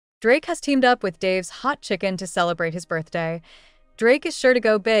Drake has teamed up with Dave's Hot Chicken to celebrate his birthday. Drake is sure to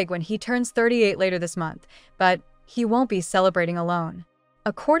go big when he turns 38 later this month, but he won't be celebrating alone.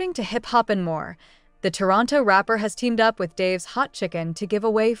 According to Hip Hop and More, the Toronto rapper has teamed up with Dave's Hot Chicken to give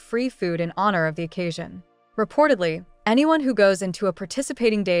away free food in honor of the occasion. Reportedly, anyone who goes into a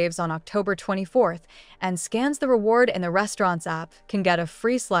participating Dave's on October 24th and scans the reward in the restaurant's app can get a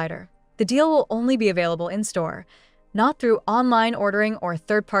free slider. The deal will only be available in-store, not through online ordering or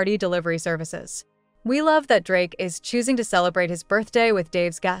third-party delivery services. We love that Drake is choosing to celebrate his birthday with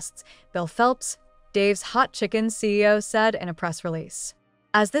Dave's guests, Bill Phelps, Dave's Hot Chicken CEO said in a press release.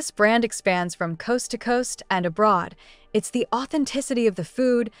 As this brand expands from coast to coast and abroad, it's the authenticity of the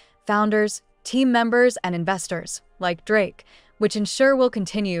food, founders, team members, and investors, like Drake, which ensure will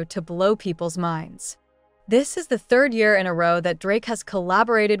continue to blow people's minds. This is the third year in a row that Drake has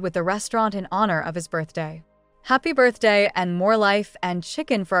collaborated with the restaurant in honor of his birthday. Happy birthday and more life and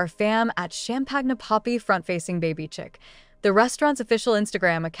chicken for our fam at Champagne Poppy front-facing Baby Chick, the restaurant's official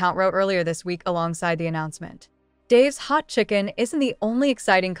Instagram account wrote earlier this week alongside the announcement. Dave's Hot Chicken isn't the only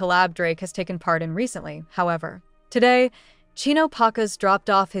exciting collab Drake has taken part in recently, however. Today, Chino Pacas dropped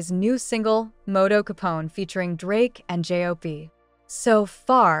off his new single, Moto Capone, featuring Drake and J.O.P. So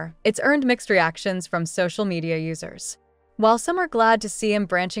far, it's earned mixed reactions from social media users. While some are glad to see him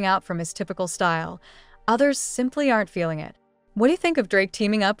branching out from his typical style, others simply aren't feeling it. What do you think of Drake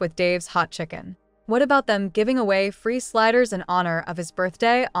teaming up with Dave's Hot Chicken? What about them giving away free sliders in honor of his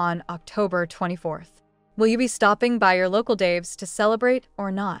birthday on October 24th? Will you be stopping by your local Dave's to celebrate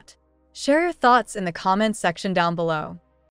or not? Share your thoughts in the comments section down below.